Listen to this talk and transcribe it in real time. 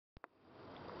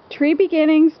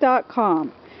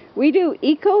treebeginnings.com. We do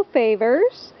eco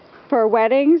favors for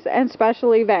weddings and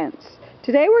special events.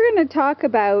 Today we're going to talk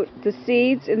about the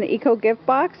seeds in the eco gift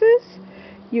boxes.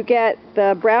 You get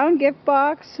the brown gift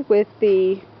box with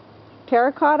the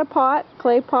terracotta pot,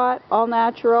 clay pot, all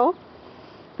natural,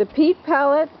 the peat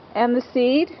pellet and the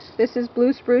seed. This is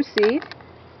blue spruce seed.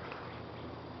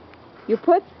 You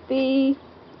put the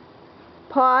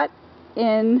pot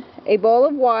in a bowl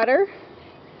of water,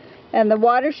 and the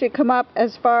water should come up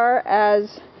as far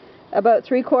as about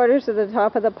 3/4 of the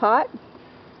top of the pot.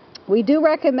 We do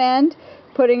recommend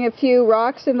putting a few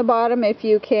rocks in the bottom if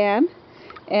you can,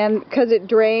 and because it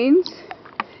drains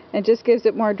and just gives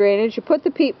it more drainage. You put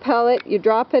the peat pellet, you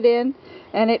drop it in,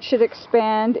 and it should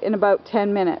expand in about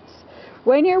 10 minutes.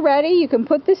 When you're ready, you can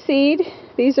put the seed.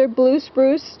 These are blue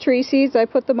spruce tree seeds. I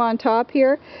put them on top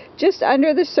here, just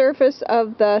under the surface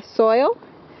of the soil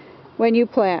when you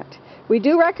plant. We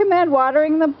do recommend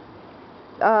watering the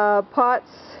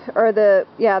pots, or the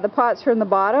pots from the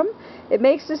bottom. It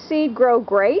makes the seed grow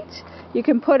great. You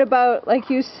can put about, like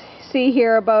you see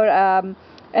here, about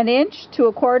an inch to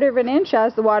 1/4 of an inch.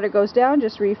 As the water goes down,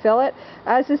 just refill it.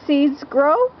 As the seeds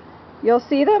grow, you'll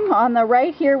see them. On the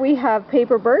right here we have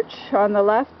paper birch. On the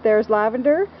left there's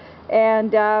lavender.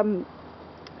 And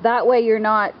that way you're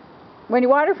not, when you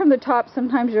water from the top,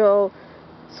 sometimes you'll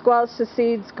squelch the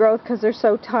seeds' growth because they're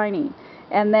so tiny.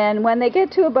 And then when they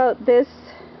get to about this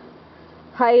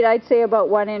height, I'd say about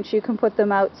 1 inch, you can put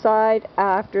them outside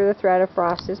after the threat of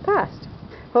frost is past.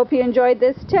 Hope you enjoyed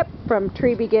this tip from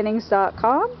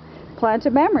treebeginnings.com. Plant a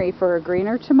memory for a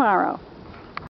greener tomorrow.